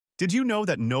Did you know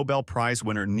that Nobel Prize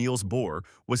winner Niels Bohr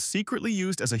was secretly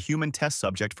used as a human test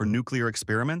subject for nuclear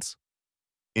experiments?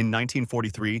 In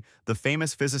 1943, the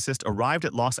famous physicist arrived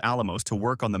at Los Alamos to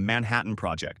work on the Manhattan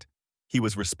Project. He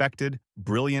was respected,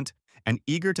 brilliant, and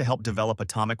eager to help develop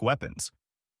atomic weapons.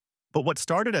 But what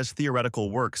started as theoretical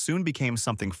work soon became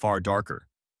something far darker.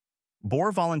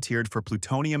 Bohr volunteered for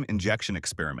plutonium injection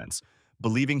experiments,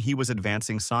 believing he was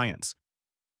advancing science.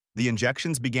 The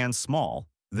injections began small,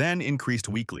 then increased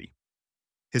weekly.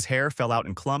 His hair fell out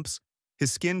in clumps,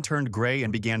 his skin turned gray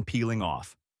and began peeling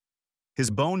off.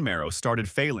 His bone marrow started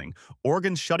failing,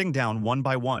 organs shutting down one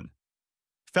by one.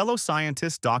 Fellow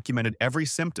scientists documented every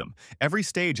symptom, every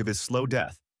stage of his slow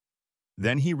death.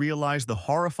 Then he realized the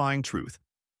horrifying truth.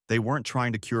 They weren't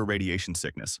trying to cure radiation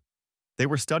sickness. They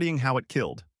were studying how it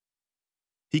killed.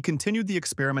 He continued the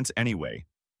experiments anyway,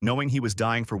 knowing he was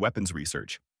dying for weapons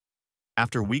research.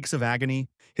 After weeks of agony,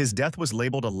 his death was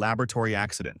labeled a laboratory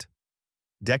accident.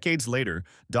 Decades later,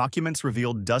 documents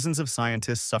revealed dozens of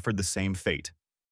scientists suffered the same fate.